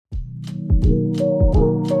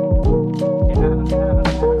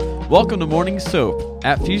Welcome to Morning Soap.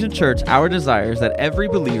 At Fusion Church, our desire is that every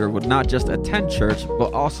believer would not just attend church,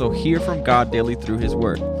 but also hear from God daily through His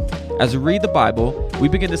Word. As we read the Bible, we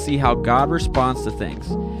begin to see how God responds to things.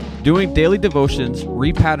 Doing daily devotions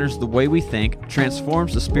repatterns the way we think,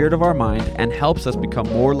 transforms the spirit of our mind, and helps us become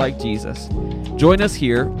more like Jesus. Join us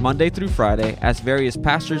here, Monday through Friday, as various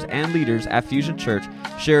pastors and leaders at Fusion Church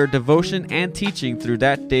share devotion and teaching through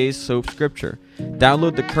that day's soap scripture.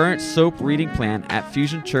 Download the current soap reading plan at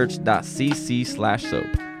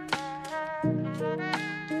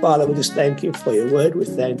fusionchurch.cc/soap. Father, we just thank you for your word. We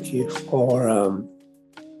thank you for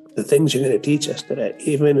the things you're going to teach us today.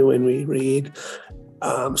 Even when we read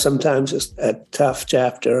sometimes it's a tough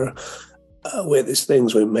chapter where there's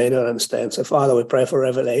things we may not understand. So, Father, we pray for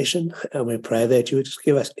revelation, and we pray that you would just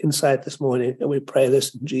give us insight this morning, and we pray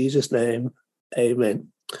this in Jesus' name. Amen.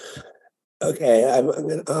 Okay, I'm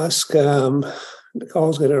going to ask,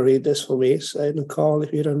 Nicole's going to read this for me. So, Nicole,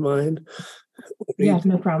 if you don't mind. Yeah,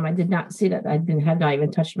 no problem. I did not see that. Have not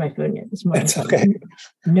even touched my phone yet this morning. That's okay.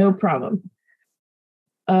 No problem.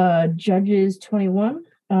 Judges 21,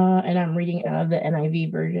 and I'm reading out of the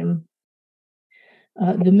NIV version.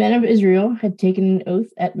 The men of Israel had taken an oath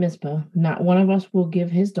at Mizpah. Not one of us will give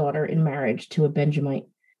his daughter in marriage to a Benjamite.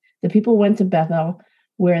 The people went to Bethel,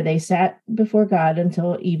 where they sat before God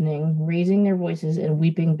until evening, raising their voices and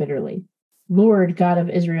weeping bitterly. Lord, God of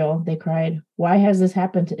Israel, they cried, why has this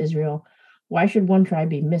happened to Israel? Why should one tribe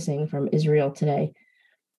be missing from Israel today?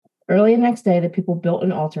 Early the next day, the people built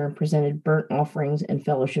an altar and presented burnt offerings and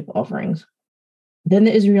fellowship offerings. Then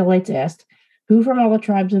the Israelites asked, who from all the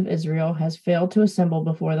tribes of Israel has failed to assemble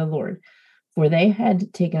before the Lord? For they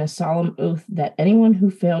had taken a solemn oath that anyone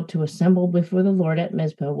who failed to assemble before the Lord at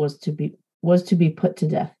Mizpah was to be put to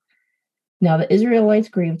death. Now the Israelites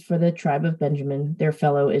grieved for the tribe of Benjamin, their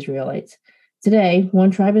fellow Israelites. Today,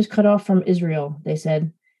 one tribe is cut off from Israel, they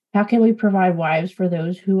said. How can we provide wives for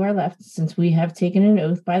those who are left, since we have taken an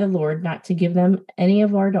oath by the Lord not to give them any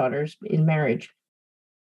of our daughters in marriage?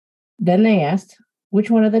 Then they asked, which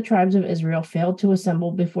one of the tribes of Israel failed to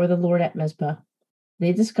assemble before the Lord at Mizpah?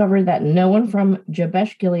 They discovered that no one from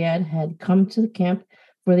Jabesh Gilead had come to the camp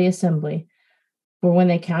for the assembly. For when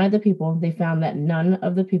they counted the people, they found that none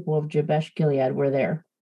of the people of Jabesh Gilead were there.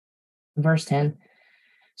 Verse 10.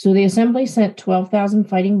 So the assembly sent 12,000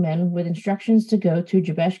 fighting men with instructions to go to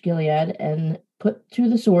Jabesh Gilead and put to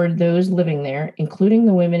the sword those living there, including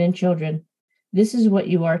the women and children. This is what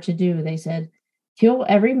you are to do, they said. Kill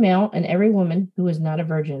every male and every woman who is not a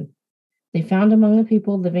virgin. They found among the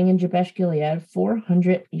people living in Jabesh Gilead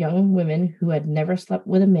 400 young women who had never slept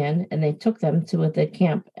with a man, and they took them to the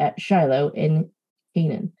camp at Shiloh in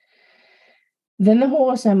Canaan. Then the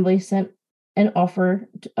whole assembly sent an offer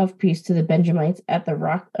of peace to the Benjamites at the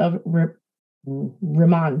rock of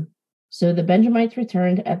Rimmon. So the Benjamites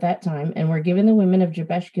returned at that time and were given the women of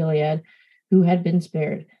Jabesh Gilead who had been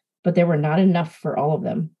spared, but there were not enough for all of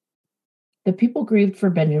them. The people grieved for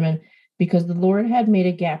Benjamin because the Lord had made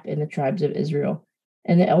a gap in the tribes of Israel.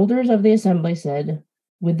 And the elders of the assembly said,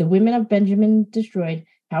 with the women of Benjamin destroyed,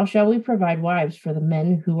 how shall we provide wives for the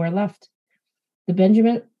men who are left?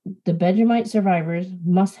 The Benjamite survivors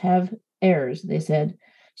must have heirs, they said,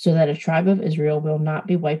 so that a tribe of Israel will not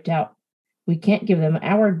be wiped out. We can't give them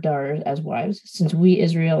our daughters as wives, since we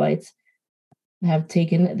Israelites have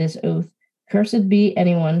taken this oath. Cursed be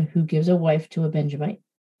anyone who gives a wife to a Benjamite.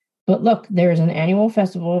 But look, there is an annual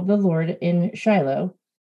festival of the Lord in Shiloh,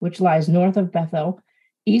 which lies north of Bethel,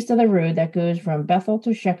 east of the road that goes from Bethel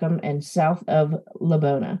to Shechem and south of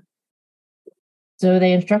Lebonah. So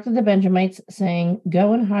they instructed the Benjamites, saying,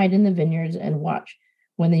 go and hide in the vineyards and watch.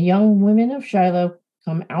 When the young women of Shiloh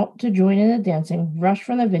come out to join in the dancing, rush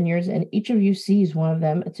from the vineyards, and each of you seize one of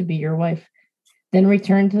them to be your wife. Then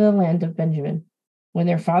return to the land of Benjamin. When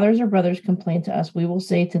their fathers or brothers complain to us, we will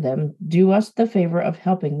say to them, do us the favor of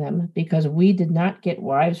helping them, because we did not get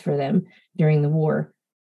wives for them during the war.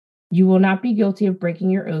 You will not be guilty of breaking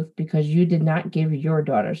your oath, because you did not give your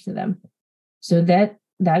daughters to them. So that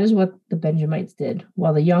is what the Benjamites did.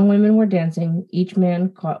 While the young women were dancing, each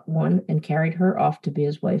man caught one and carried her off to be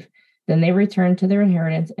his wife. Then they returned to their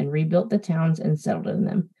inheritance and rebuilt the towns and settled in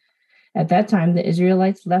them. At that time, the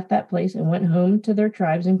Israelites left that place and went home to their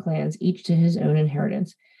tribes and clans, each to his own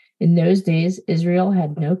inheritance. In those days, Israel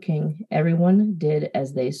had no king. Everyone did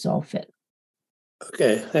as they saw fit.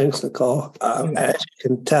 Okay, thanks, Nicole. As you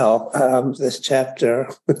can tell, this chapter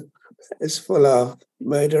is full of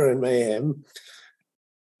murder and mayhem.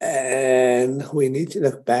 And we need to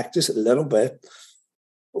look back just a little bit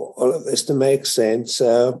for all of this to make sense.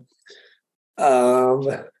 So,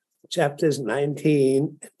 chapters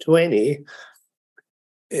 19 and 20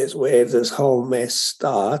 is where this whole mess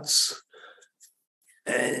starts.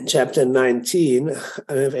 And in chapter 19, I don't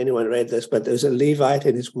know if anyone read this, but there's a Levite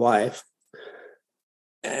and his wife,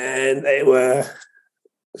 and they were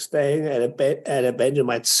staying at a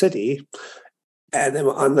Benjamite city, and they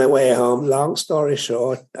were on their way home. Long story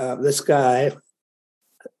short, this guy,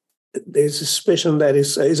 there's a suspicion that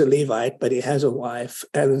he's a Levite, but he has a wife,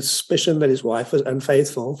 and the suspicion that his wife was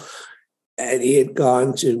unfaithful, and he had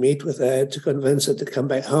gone to meet with her to convince her to come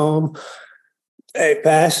back home. They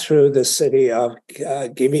passed through the city of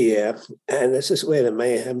Gibeah, and this is where the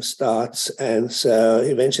mayhem starts. And so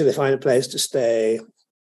eventually they find a place to stay.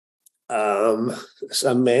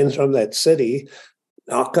 Some men from that city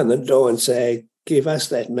knock on the door and say, "Give us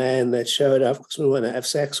that man that showed up because we want to have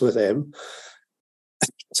sex with him."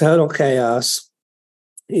 Total chaos.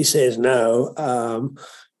 He says no,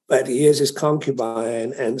 but he is his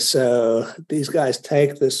concubine. And so these guys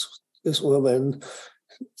take this woman,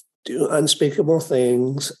 do unspeakable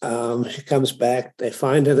things. She comes back. They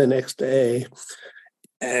find her the next day,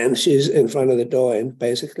 and she's in front of the door, and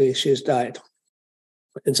basically she's died.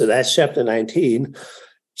 And so that's chapter 19.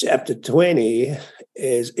 Chapter 20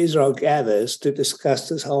 is Israel gathers to discuss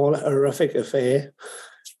this whole horrific affair.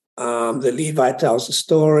 The Levite tells the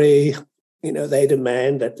story. They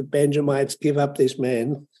demand that the Benjamites give up these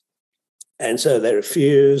men. And so they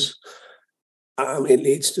refuse. It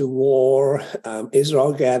leads to war.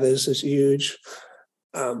 Israel gathers this huge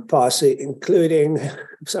posse, including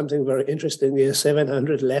something very interesting here,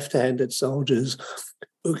 700 left-handed soldiers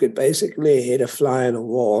who could basically hit a fly on a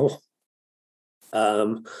wall.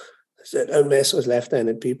 So don't mess with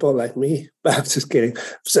left-handed people like me. But I'm just kidding.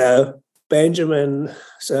 So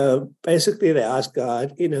basically they ask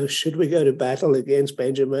God, should we go to battle against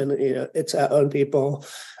Benjamin? It's our own people.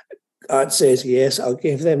 God says, yes, I'll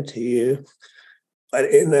give them to you. But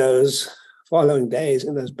in those following days,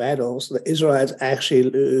 in those battles, the Israelites actually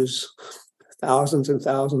lose thousands and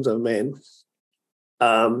thousands of men.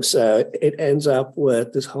 So it ends up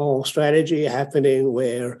with this whole strategy happening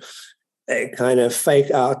where they kind of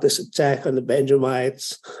fake out this attack on the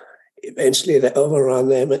Benjamites. Eventually, they overrun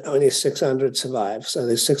them, and only 600 survive. So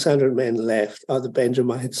there's 600 men left of the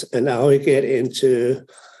Benjamites. And now we get into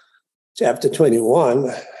chapter 21,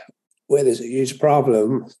 where there's a huge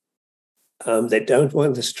problem. They don't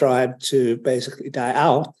want this tribe to basically die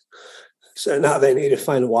out. So now they need to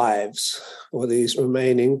find wives for these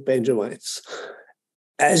remaining Benjamites.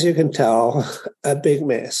 As you can tell, a big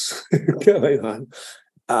mess going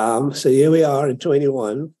on. So here we are in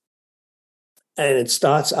 21. And it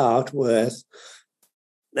starts out with,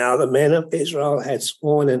 now the men of Israel had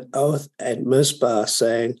sworn an oath at Mizpah,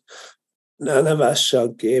 saying, none of us shall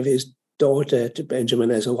give his daughter to Benjamin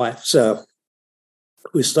as a wife. So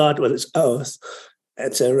we start with this oath.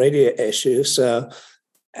 It's already an issue. So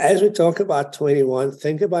as we talk about 21,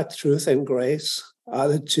 think about truth and grace. How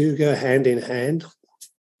the two go hand in hand.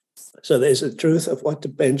 So there's the truth of what the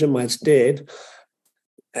Benjamites did,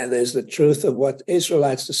 and there's the truth of what the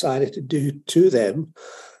Israelites decided to do to them.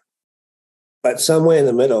 But somewhere in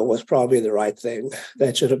the middle was probably the right thing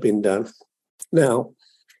that should have been done. Now,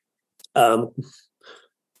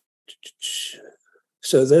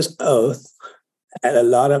 so this oath had a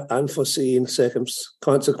lot of unforeseen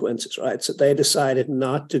consequences, right? So they decided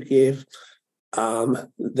not to give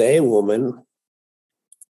their woman,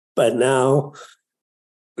 but now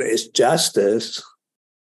there's justice.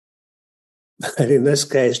 But in this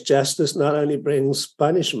case, justice not only brings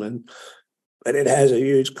punishment, but it has a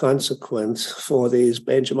huge consequence for these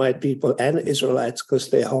Benjamite people and Israelites because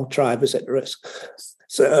their whole tribe is at risk.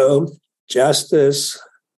 So justice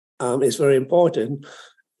is very important,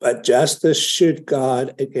 but justice should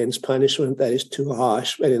guard against punishment that is too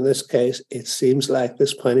harsh. But in this case, it seems like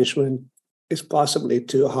this punishment is possibly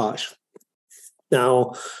too harsh.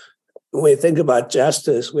 Now, when we think about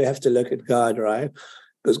justice, we have to look at God, right?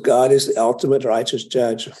 Because God is the ultimate righteous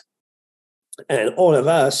judge. And all of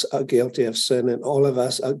us are guilty of sin, and all of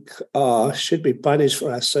us should be punished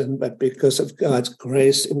for our sin. But because of God's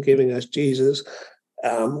grace in giving us Jesus,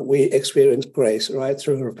 we experience grace right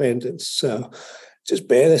through repentance. So just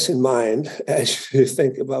bear this in mind as you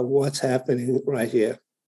think about what's happening right here.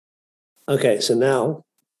 Okay, so now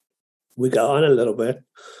we go on a little bit.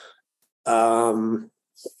 And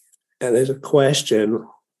there's a question.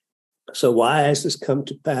 So why has this come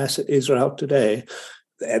to pass in Israel today,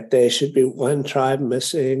 that there should be one tribe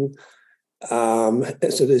missing? So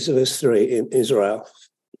this is verse 3 in Israel.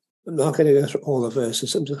 I'm not going to go through all the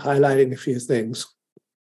verses. I'm just highlighting a few things.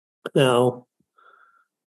 Now,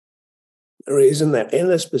 the reason they're in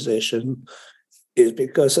this position is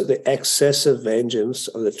because of the excessive vengeance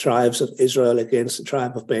of the tribes of Israel against the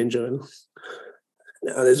tribe of Benjamin.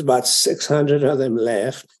 Now, there's about 600 of them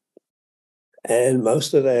left, and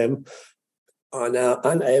most of them are now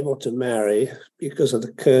unable to marry because of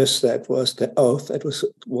the curse that was the oath that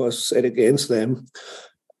was set against them.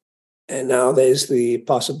 And now there's the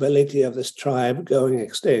possibility of this tribe going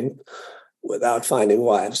extinct without finding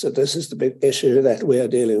wives. So this is the big issue that we are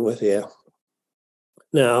dealing with here.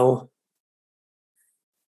 Now,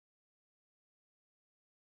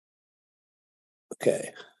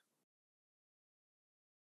 okay.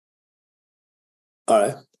 All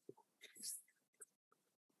right.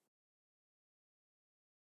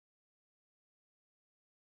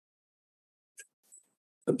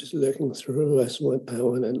 I'm just looking through. I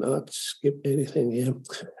want to not skip anything here.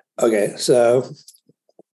 Okay, so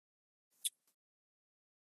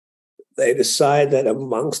they decide that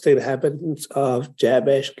amongst the inhabitants of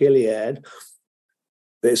Jabesh Gilead,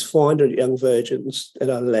 there's 400 young virgins that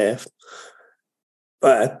are left,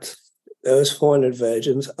 but those 400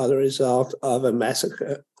 virgins are the result of a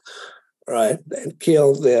massacre, right? They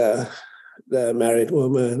killed the married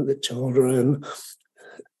woman, the children.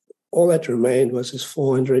 All that remained was his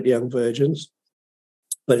 400 young virgins,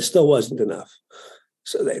 but it still wasn't enough.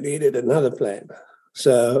 So they needed another plan.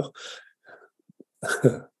 So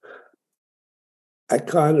I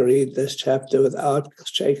can't read this chapter without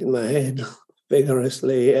shaking my head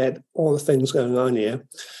vigorously at all the things going on here.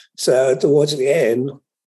 So towards the end,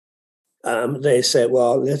 they said,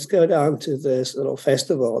 well, let's go down to this little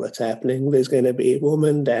festival that's happening. There's going to be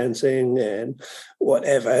women dancing and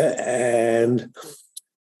whatever. And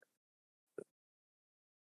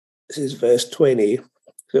this is verse 20.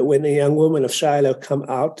 So when the young women of Shiloh come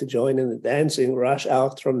out to join in the dancing, rush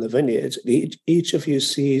out from the vineyards, each of you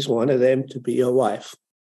sees one of them to be your wife.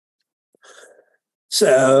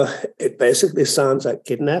 So it basically sounds like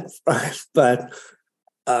kidnap, right? But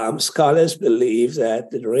scholars believe that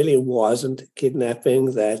it really wasn't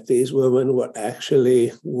kidnapping, that these women were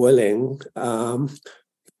actually willing,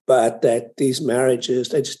 but that these marriages,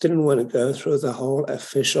 they just didn't want to go through the whole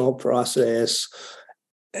official process.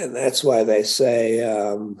 And that's why they say,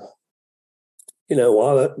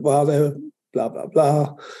 while they're blah, blah,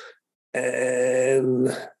 blah.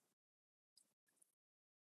 And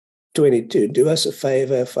 22, do us a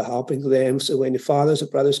favor for helping them. So when your fathers or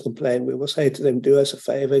brothers complain, we will say to them, do us a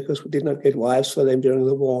favor because we did not get wives for them during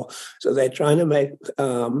the war. So they're trying to make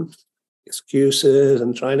excuses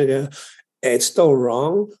and trying to go, it's still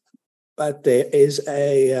wrong, but there is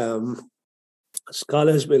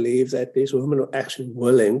scholars believe that these women were actually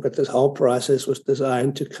willing, but this whole process was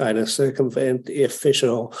designed to kind of circumvent the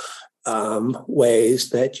official ways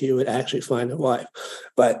that you would actually find a wife.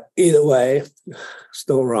 But either way,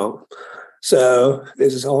 still wrong. So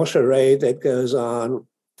there's this whole charade that goes on.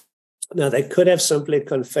 Now, they could have simply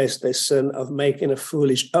confessed their sin of making a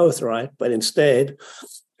foolish oath, right? But instead,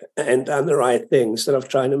 and done the right thing, instead of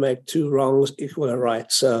trying to make two wrongs equal a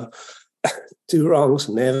right. So two wrongs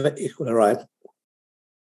never equal a right.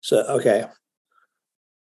 So, okay.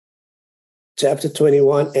 Chapter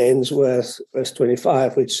 21 ends with verse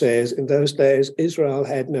 25, which says, in those days, Israel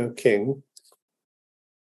had no king.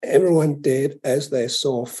 Everyone did as they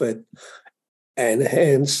saw fit, and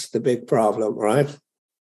hence the big problem, right?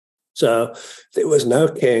 So there was no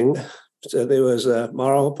king. So there was a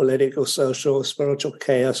moral, political, social, spiritual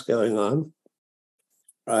chaos going on,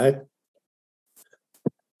 right?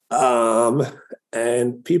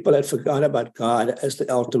 And people had forgotten about God as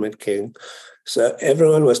the ultimate king. So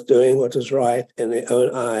everyone was doing what was right in their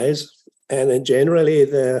own eyes. And then generally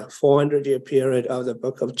the 400-year period of the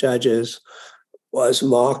book of Judges was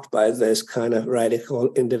marked by this kind of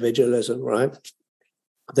radical individualism, right?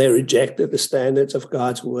 They rejected the standards of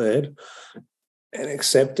God's word and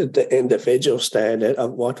accepted the individual standard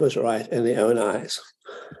of what was right in their own eyes.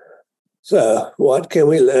 So what can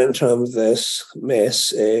we learn from this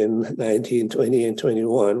mess in 19, 20, and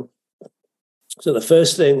 21? So the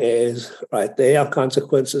first thing is, right, there are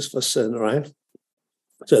consequences for sin, right?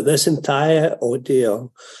 So this entire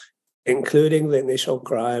ordeal, including the initial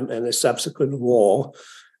crime and the subsequent war,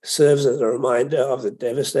 serves as a reminder of the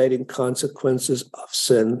devastating consequences of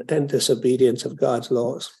sin and disobedience of God's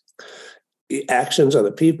laws. The actions of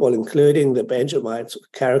the people, including the Benjamites, were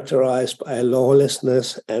characterized by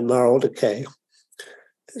lawlessness and moral decay.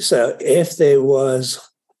 So if there was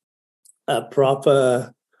a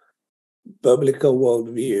proper biblical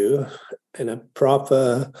worldview and a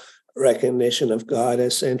proper recognition of God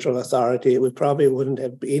as central authority, we probably wouldn't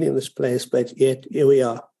have been in this place, but yet here we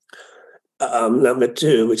are. Number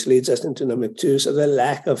two, which leads us into number two, so the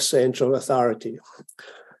lack of central authority.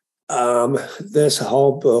 This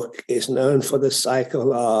whole book is known for the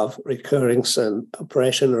cycle of recurring sin,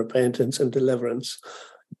 oppression, repentance, and deliverance.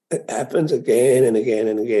 It happens again and again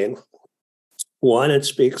and again. One, it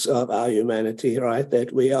speaks of our humanity, right?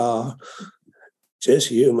 That we are just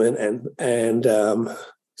human, and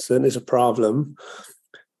sin is a problem.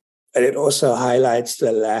 But it also highlights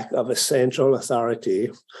the lack of a central authority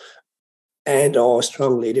and or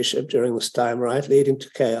strong leadership during this time, right? Leading to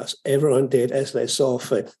chaos. Everyone did as they saw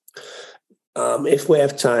fit. If we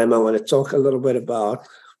have time, I want to talk a little bit about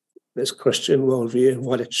this Christian worldview and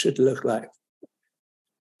what it should look like.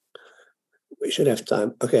 We should have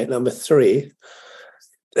time. Okay, number 3.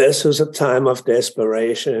 This was a time of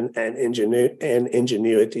desperation and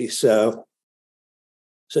ingenuity. So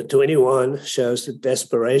 21 shows the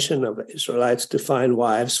desperation of the Israelites to find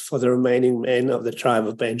wives for the remaining men of the tribe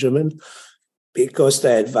of Benjamin because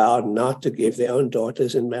they had vowed not to give their own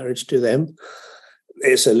daughters in marriage to them.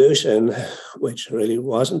 Their solution, which really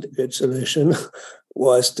wasn't a good solution,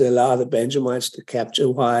 was to allow the Benjamites to capture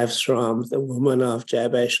wives from the women of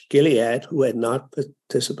Jabesh Gilead who had not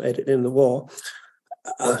participated in the war.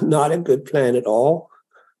 Not a good plan at all,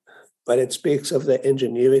 but it speaks of their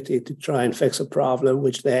ingenuity to try and fix a problem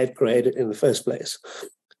which they had created in the first place.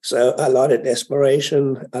 So a lot of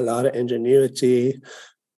desperation, a lot of ingenuity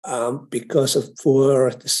because of poor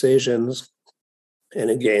decisions. And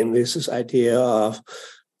again, this idea of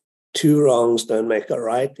 2 wrongs don't make a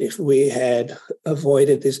right. If we had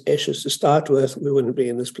avoided these issues to start with, we wouldn't be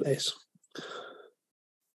in this place.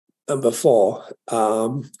 Number 4,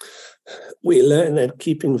 we learn that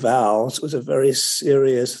keeping vows was a very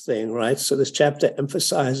serious thing, right? So this chapter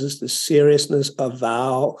emphasizes the seriousness of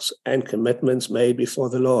vows and commitments made before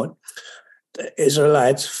the Lord. The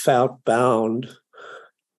Israelites felt bound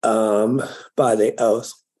by their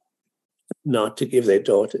oath not to give their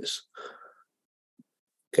daughters.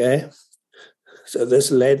 Okay? So this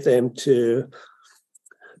led them to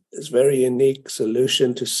this very unique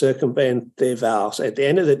solution to circumvent their vows. At the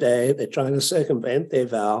end of the day, they're trying to circumvent their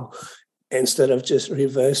vow instead of just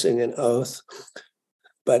reversing an oath,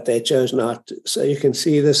 but they chose not to. So you can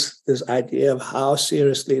see this idea of how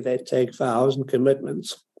seriously they take vows and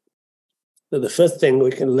commitments. So the 5th thing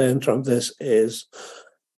we can learn from this is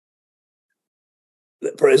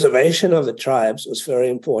the preservation of the tribes was very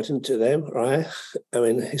important to them, right? I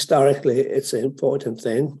mean, historically, it's an important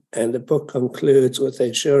thing. And the book concludes with the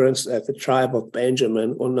assurance that the tribe of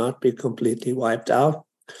Benjamin will not be completely wiped out.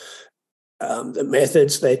 The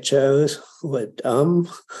methods they chose were dumb,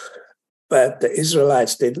 but the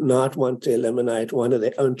Israelites did not want to eliminate one of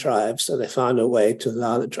their own tribes, so they found a way to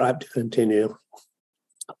allow the tribe to continue.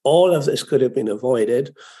 All of this could have been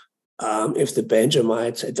avoided if the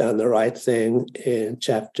Benjamites had done the right thing in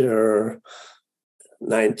chapter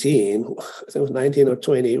 19, I think it was 19 or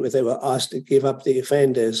 20, where they were asked to give up the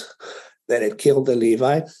offenders that had killed the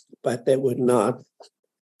Levite, but they would not,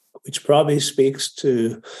 which probably speaks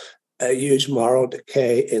to a huge moral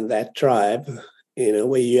decay in that tribe,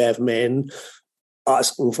 where you have men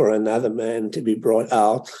asking for another man to be brought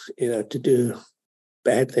out, to do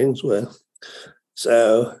bad things with.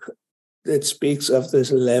 So it speaks of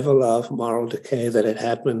this level of moral decay that had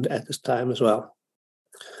happened at this time as well.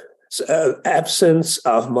 So absence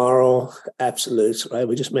of moral absolutes, right?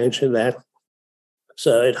 We just mentioned that.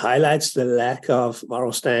 So it highlights the lack of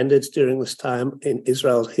moral standards during this time in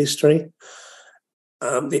Israel's history.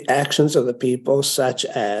 The actions of the people, such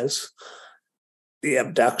as the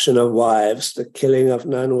abduction of wives, the killing of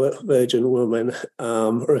non-virgin women,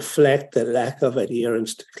 reflect the lack of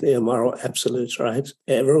adherence to clear moral absolutes, right?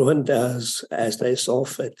 Everyone does as they saw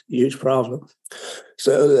fit. Huge problem.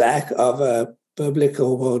 So lack of a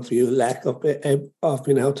biblical worldview, lack of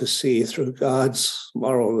being able to see through God's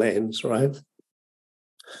moral lens, right?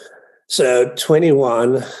 So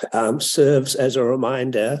 21 serves as a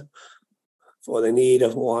reminder for the need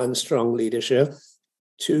of 1, strong leadership,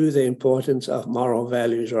 2, the importance of moral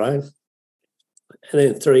values, right? And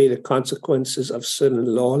then 3, the consequences of sin and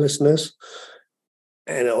lawlessness.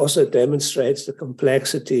 And it also demonstrates the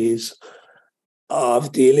complexities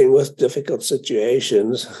of dealing with difficult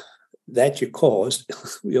situations that you caused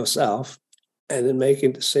yourself and then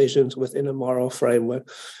making decisions within a moral framework.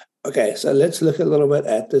 Okay, so let's look a little bit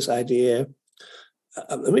at this idea.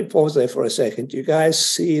 Let me pause there for a second. Do you guys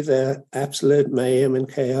see the absolute mayhem and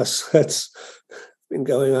chaos that's been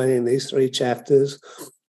going on in these 3 chapters?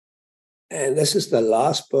 And this is the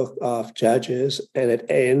last book of Judges, and it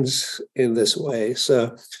ends in this way.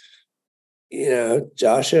 So,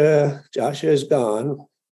 Joshua is gone.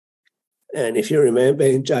 And if you remember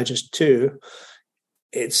in Judges 2,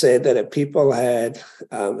 it said that a people had,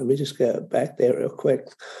 let me just go back there real quick.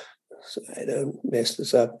 so I don't mess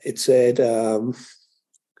this up. It said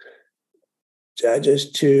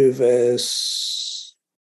Judges 2, verse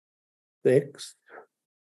 6.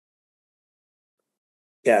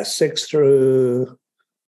 Yeah, 6 through,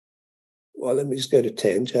 well, let me just go to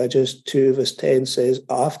 10. Judges 2, verse 10 says,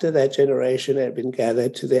 after that generation had been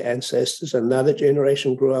gathered to their ancestors, another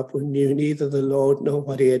generation grew up who knew neither the Lord nor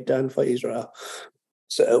what he had done for Israel.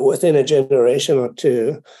 So within a generation or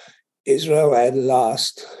two, Israel had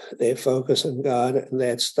lost their focus on God, and they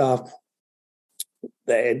had stopped.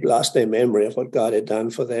 They had lost their memory of what God had done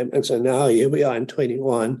for them. And so now here we are in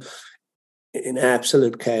 21 in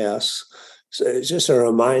absolute chaos. So it's just a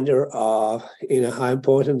reminder of, how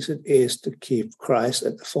important it is to keep Christ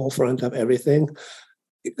at the forefront of everything,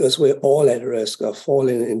 because we're all at risk of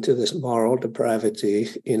falling into this moral depravity,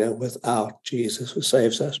 without Jesus who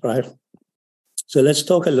saves us, right? So let's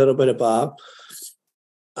talk a little bit about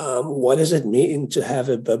what does it mean to have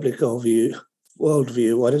a biblical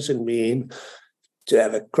worldview? What does it mean to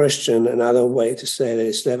have a Christian? Another way to say that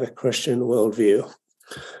is to have a Christian worldview.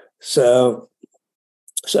 So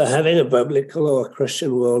having a biblical or a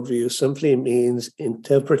Christian worldview simply means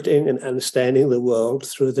interpreting and understanding the world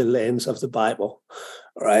through the lens of the Bible,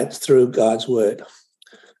 right? Through God's word.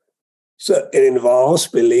 So it involves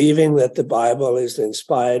believing that the Bible is the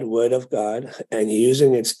inspired word of God and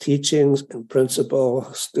using its teachings and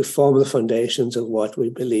principles to form the foundations of what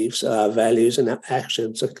we believe, so our values and our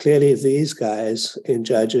actions. So clearly these guys in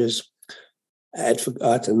Judges had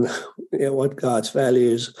forgotten what God's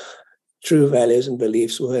values, true values and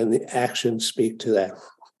beliefs were, and the actions speak to that.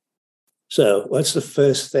 So what's the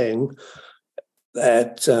first thing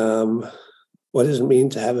that, what does it mean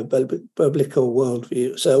to have a biblical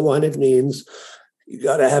worldview? So one, it means you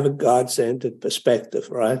got to have a God-centered perspective,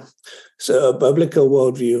 right? So a biblical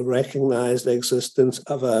worldview recognizes the existence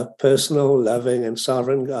of a personal, loving, and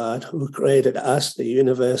sovereign God who created us, the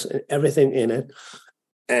universe, and everything in it.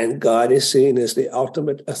 And God is seen as the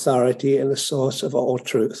ultimate authority and the source of all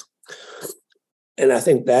truth. And I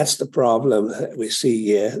think that's the problem that we see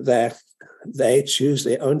here, that they choose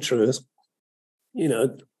their own truth.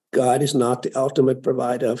 God is not the ultimate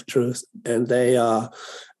provider of truth, and they are,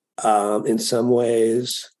 in some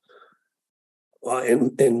ways, well,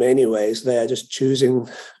 in many ways, they are just choosing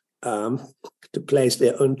to place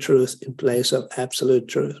their own truth in place of absolute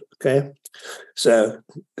truth, okay? So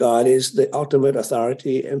God is the ultimate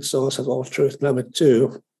authority and source of all truth. Number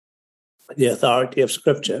two, the authority of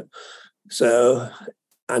Scripture. So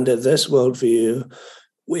under this worldview,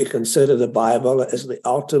 we consider the Bible as the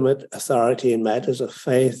ultimate authority in matters of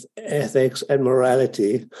faith, ethics, and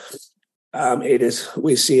morality.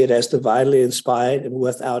 We see it as divinely inspired and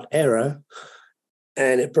without error,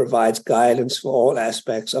 and it provides guidance for all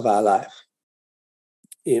aspects of our life.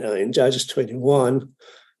 In Judges 21,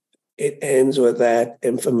 it ends with that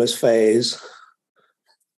infamous phrase,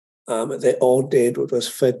 they all did what was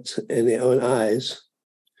fit in their own eyes.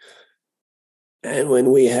 And when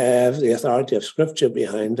we have the authority of Scripture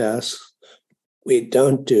behind us, we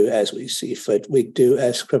don't do as we see fit. We do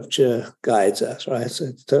as Scripture guides us, right? So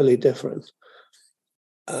it's totally different.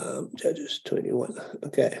 Judges 21.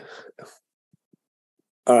 Okay.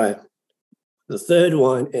 All right. The third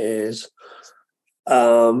one is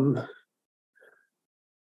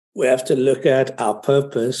we have to look at our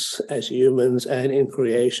purpose as humans and in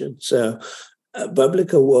creation. So a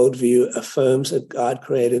biblical worldview affirms that God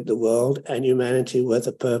created the world and humanity with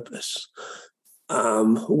a purpose.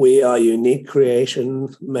 We are unique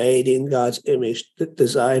creation made in God's image,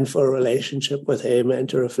 designed for a relationship with Him and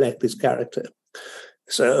to reflect His character.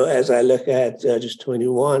 So as I look at Judges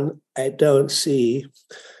 21, I don't see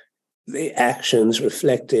the actions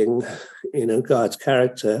reflecting, God's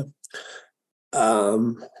character.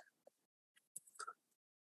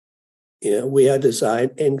 We are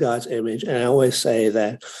designed in God's image. And I always say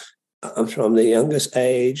that from the youngest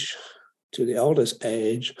age to the oldest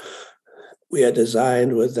age, we are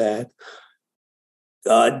designed with that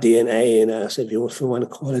God DNA in us, if you want to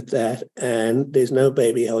call it that. And there's no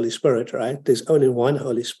baby Holy Spirit, right? There's only one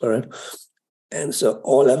Holy Spirit. And so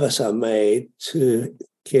all of us are made to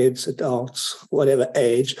kids, adults, whatever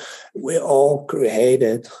age. We're all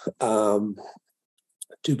created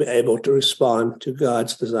to be able to respond to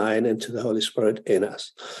God's design and to the Holy Spirit in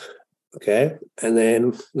us. Okay? And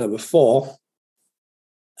then number 4,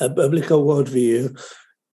 a biblical worldview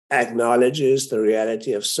acknowledges the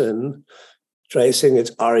reality of sin, tracing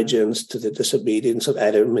its origins to the disobedience of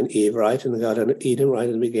Adam and Eve, right, in the Garden of Eden, right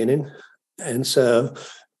in the beginning. And so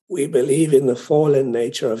we believe in the fallen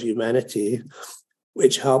nature of humanity,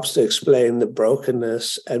 which helps to explain the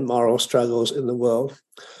brokenness and moral struggles in the world.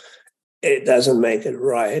 It doesn't make it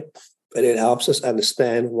right, but it helps us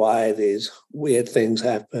understand why these weird things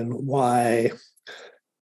happen, why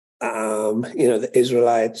the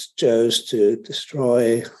Israelites chose to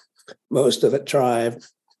destroy most of a tribe.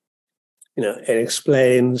 It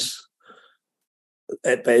explains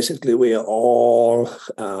that basically we are all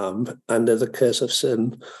under the curse of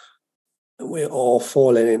sin. We're all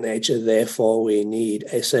fallen in nature, therefore we need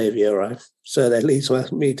a savior, right? So that leads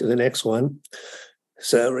me to the next one.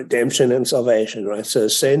 So redemption and salvation, right? So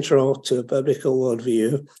central to a biblical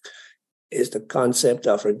worldview is the concept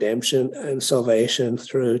of redemption and salvation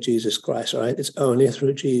through Jesus Christ, right? It's only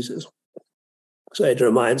through Jesus. So it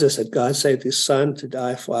reminds us that God sent his son to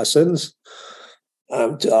die for our sins,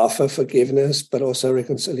 to offer forgiveness, but also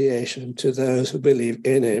reconciliation to those who believe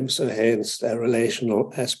in him. So hence the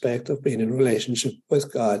relational aspect of being in relationship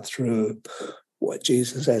with God through what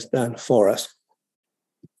Jesus has done for us.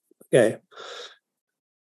 Okay.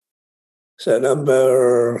 So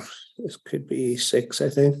this could be 6, I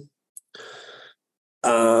think.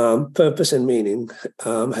 Purpose and meaning.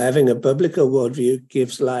 Having a biblical worldview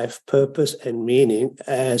gives life purpose and meaning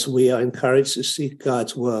as we are encouraged to seek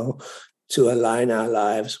God's will to align our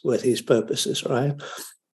lives with his purposes, right?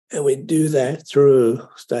 And we do that through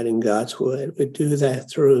studying God's word. We do that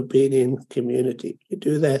through being in community. We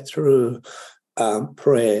do that through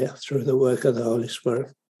prayer, through the work of the Holy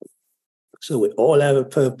Spirit. So we all have a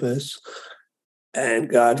purpose, and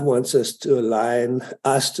God wants us to align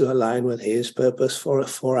with his purpose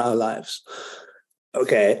for our lives.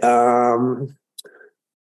 Okay.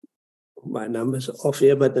 My numbers are off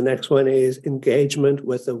here, but the next one is engagement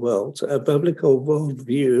with the world. So a biblical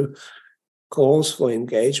worldview calls for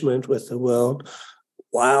engagement with the world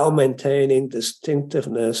while maintaining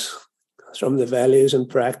distinctiveness from the values and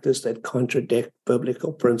practice that contradict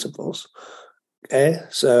biblical principles. Okay,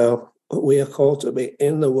 so we are called to be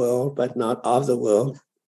in the world, but not of the world.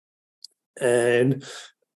 And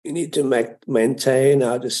we need to maintain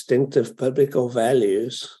our distinctive biblical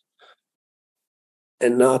values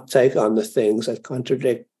and not take on the things that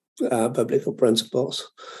contradict biblical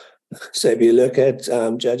principles. So if you look at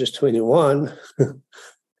Judges 21,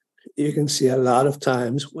 you can see a lot of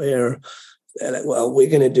times where they're like, well, we're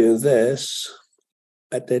going to do this,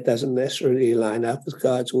 but that doesn't necessarily line up with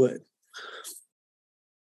God's word.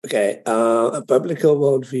 Okay, a biblical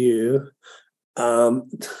worldview,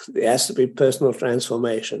 there has to be personal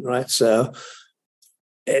transformation, right? So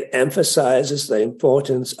it emphasizes the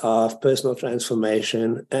importance of personal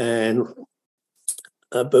transformation, and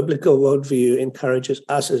a biblical worldview encourages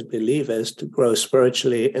us as believers to grow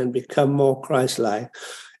spiritually and become more Christ-like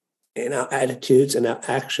in our attitudes and our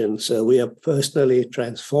actions. So we are personally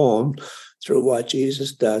transformed through what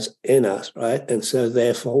Jesus does in us, right? And so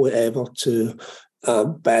therefore we're able to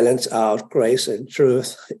balance out grace and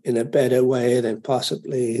truth in a better way than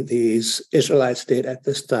possibly these Israelites did at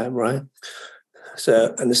this time, right?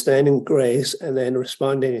 So understanding grace and then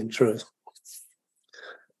responding in truth.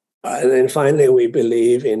 And then finally, we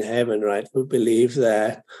believe in heaven, right? We believe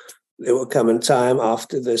that there will come a time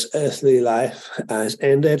after this earthly life has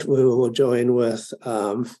ended, we will join with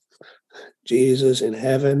Jesus in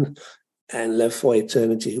heaven and live for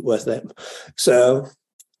eternity with them. So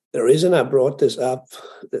the reason I brought this up,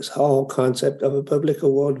 this whole concept of a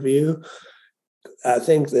biblical worldview, I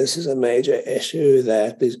think this is a major issue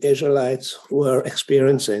that these Israelites were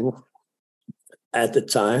experiencing at the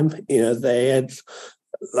time. They had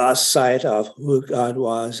lost sight of who God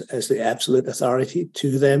was as the absolute authority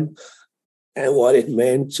to them and what it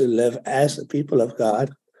meant to live as the people of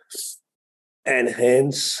God. And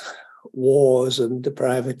hence wars and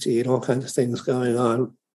depravity and all kinds of things going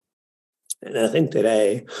on. And I think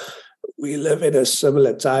today we live in a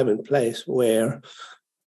similar time and place where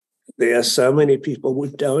there are so many people who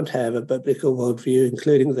don't have a biblical worldview,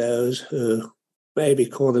 including those who maybe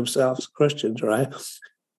call themselves Christians, right?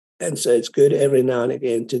 And so it's good every now and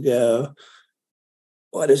again to go,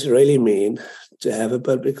 what does it really mean to have a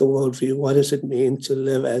biblical worldview? What does it mean to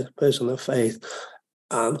live as a person of faith,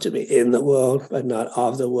 to be in the world, but not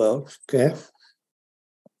of the world, okay?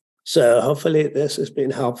 So hopefully this has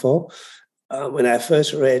been helpful. When I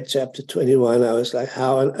first read chapter 21, I was like,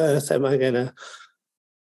 how on earth am I going to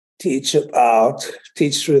teach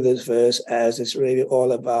through this verse as it's really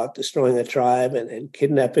all about destroying a tribe and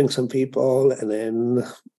kidnapping some people, and then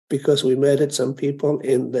because we murdered some people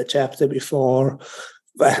in the chapter before.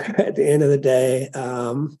 But at the end of the day,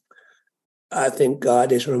 I think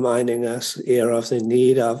God is reminding us here of the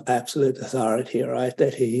need of absolute authority, right?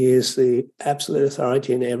 That he is the absolute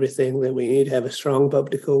authority in everything, that we need to have a strong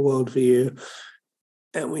biblical worldview,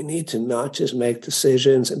 and we need to not just make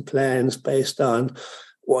decisions and plans based on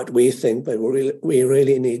what we think, but we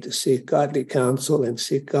really need to seek godly counsel and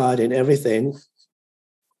seek God in everything.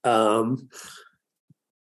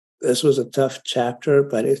 This was a tough chapter,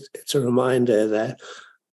 but it's a reminder that,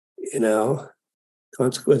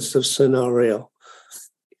 consequences of sin are real.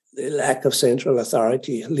 The lack of central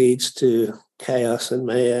authority leads to chaos and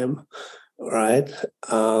mayhem, right?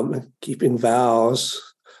 Keeping vows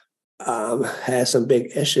has some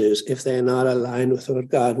big issues if they're not aligned with what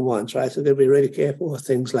God wants, right? So we've got to be really careful with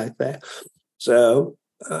things like that. So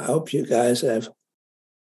I hope you guys have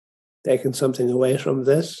taken something away from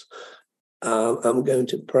this. I'm going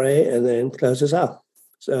to pray and then close us out.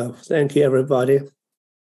 So thank you, everybody.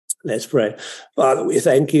 Let's pray. Father, we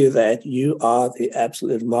thank you that you are the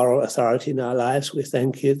absolute moral authority in our lives. We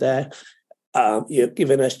thank you that you've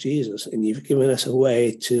given us Jesus, and you've given us a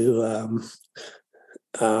way to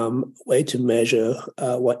measure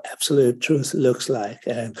what absolute truth looks like,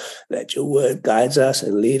 and that your word guides us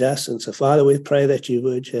and lead us. And so, Father, we pray that you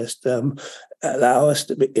would just allow us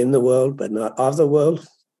to be in the world, but not of the world.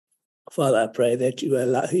 Father, I pray that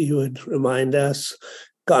you would remind us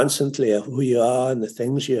constantly of who you are and the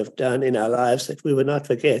things you have done in our lives, that we would not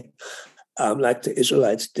forget, like the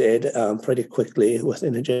Israelites did pretty quickly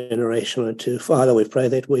within a generation or two. Father, we pray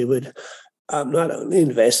that we would not only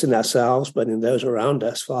invest in ourselves, but in those around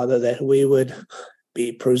us, Father, that we would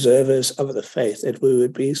be preservers of the faith, that we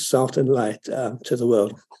would be salt and light to the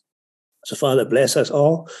world. So, Father, bless us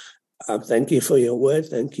all. Thank you for your word.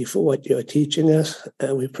 Thank you for what you're teaching us.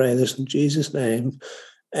 And we pray this in Jesus' name.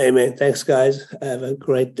 Amen. Thanks, guys. Have a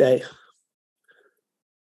great day.